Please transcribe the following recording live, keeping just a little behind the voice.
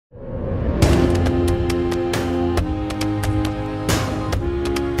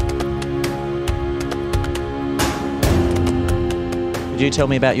you tell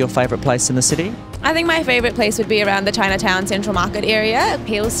me about your favourite place in the city? I think my favourite place would be around the Chinatown Central Market area.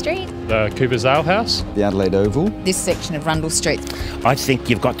 Peel Street. The Cooper's Ale House. The Adelaide Oval. This section of Rundle Street. I think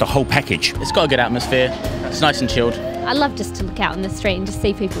you've got the whole package. It's got a good atmosphere. It's nice and chilled. I love just to look out on the street and just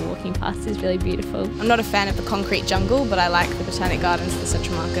see people walking past is really beautiful. I'm not a fan of the concrete jungle, but I like the Botanic Gardens, the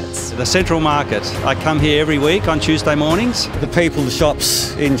Central Markets. The Central Market. I come here every week on Tuesday mornings. The people, the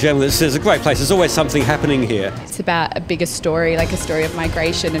shops in general, it's a great place. There's always something happening here. It's about a bigger story, like a story of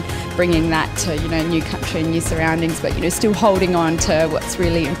migration and bringing that to, new country and new surroundings, but, still holding on to what's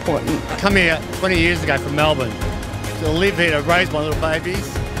really important. I come here 20 years ago from Melbourne to live here, to raise my little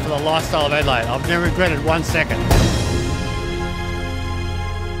babies for the lifestyle of Adelaide. I've never regretted 1 second.